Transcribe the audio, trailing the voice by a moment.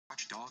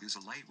Watchdog is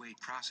a lightweight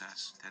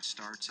process that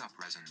starts up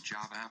Resin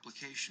Java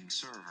application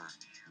server.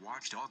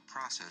 Watchdog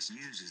process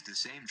uses the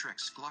same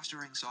tricks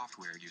clustering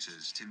software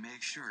uses to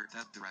make sure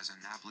that the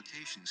Resin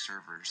application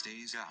server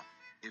stays up.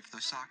 If the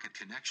socket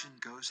connection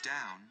goes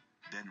down,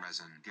 then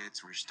Resin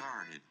gets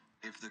restarted.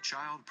 If the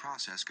child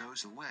process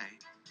goes away,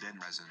 then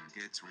Resin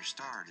gets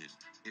restarted.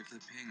 If the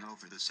ping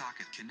over the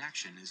socket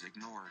connection is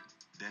ignored,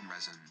 then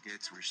Resin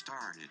gets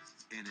restarted.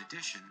 In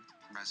addition,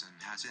 Resin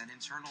has an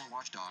internal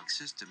watchdog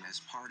system as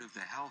part of the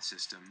health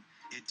system.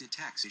 It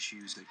detects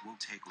issues that will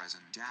take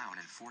Resin down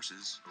and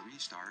forces a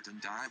restart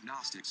and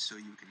diagnostics so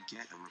you can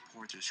get a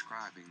report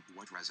describing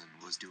what Resin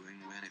was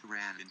doing when it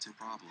ran into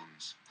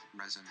problems.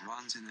 Resin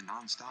runs in the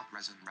non-stop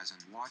Resin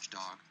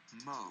Watchdog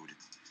mode.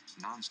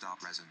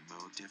 Non-stop Resin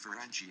mode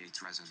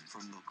differentiates Resin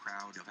from the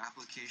crowd of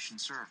application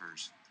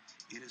servers.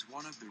 It is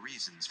one of the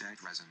reasons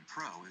that Resin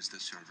Pro is the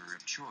server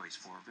of choice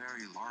for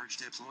very large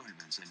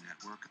deployments and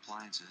network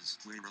appliances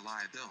where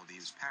reliability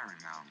is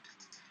paramount.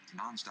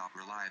 Non-stop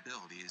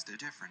reliability is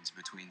the difference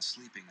between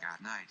sleeping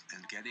at night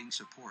and getting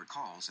support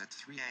calls at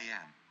 3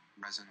 a.m.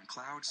 Resin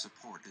Cloud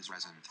support is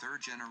Resin 3rd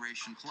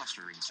generation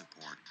clustering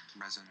support.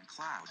 Resin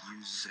Cloud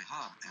uses a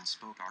hub and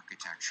spoke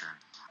architecture.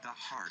 The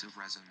heart of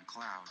Resin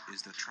Cloud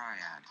is the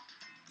Triad.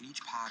 Each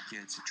pod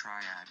gets a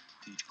Triad.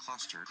 Each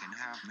cluster can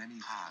have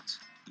many pods.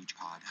 Each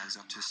pod has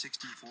up to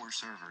 64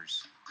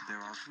 servers.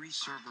 There are 3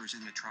 servers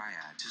in the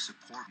Triad to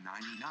support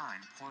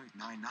 99.99999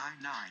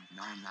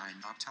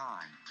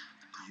 uptime.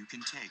 You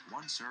can take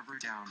one server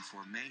down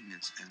for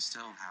maintenance and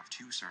still have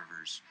 2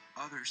 servers.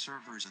 Other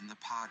servers in the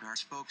pod are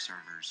spoke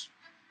servers.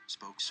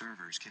 Spoke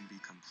servers can be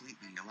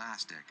completely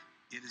elastic.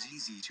 It is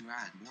easy to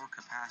add more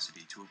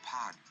capacity to a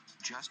pod.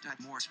 Just add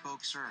more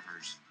spoke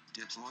servers.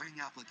 Deploying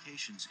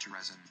applications to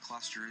Resin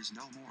cluster is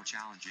no more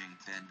challenging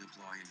than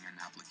deploying an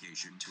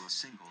application to a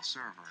single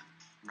server.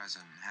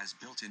 Resin has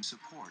built-in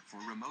support for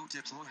remote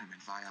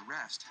deployment via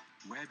REST,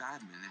 web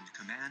admin and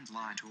command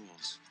line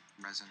tools.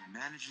 Resin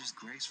manages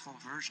graceful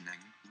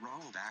versioning,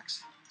 rollbacks,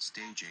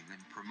 staging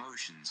and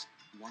promotions.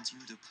 Once you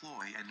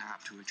deploy an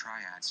app to a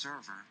Triad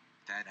server,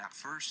 that app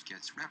first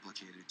gets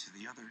replicated to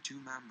the other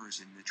 2 members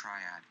in the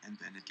Triad and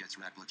then it gets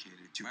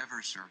replicated to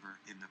every server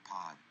in the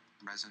pod.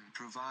 Resin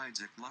provides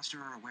a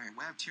cluster-aware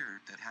web tier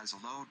that has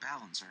a load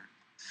balancer,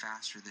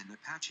 faster than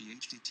Apache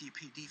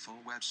HTTP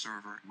default web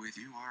server with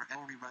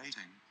URL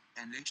rewriting,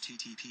 and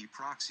HTTP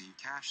proxy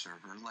cache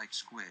server like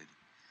Squid.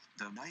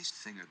 The nice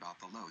thing about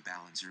the load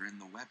balancer in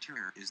the web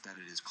tier is that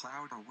it is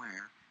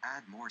cloud-aware.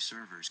 Add more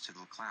servers to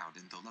the cloud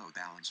and the load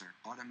balancer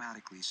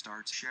automatically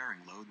starts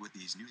sharing load with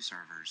these new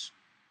servers.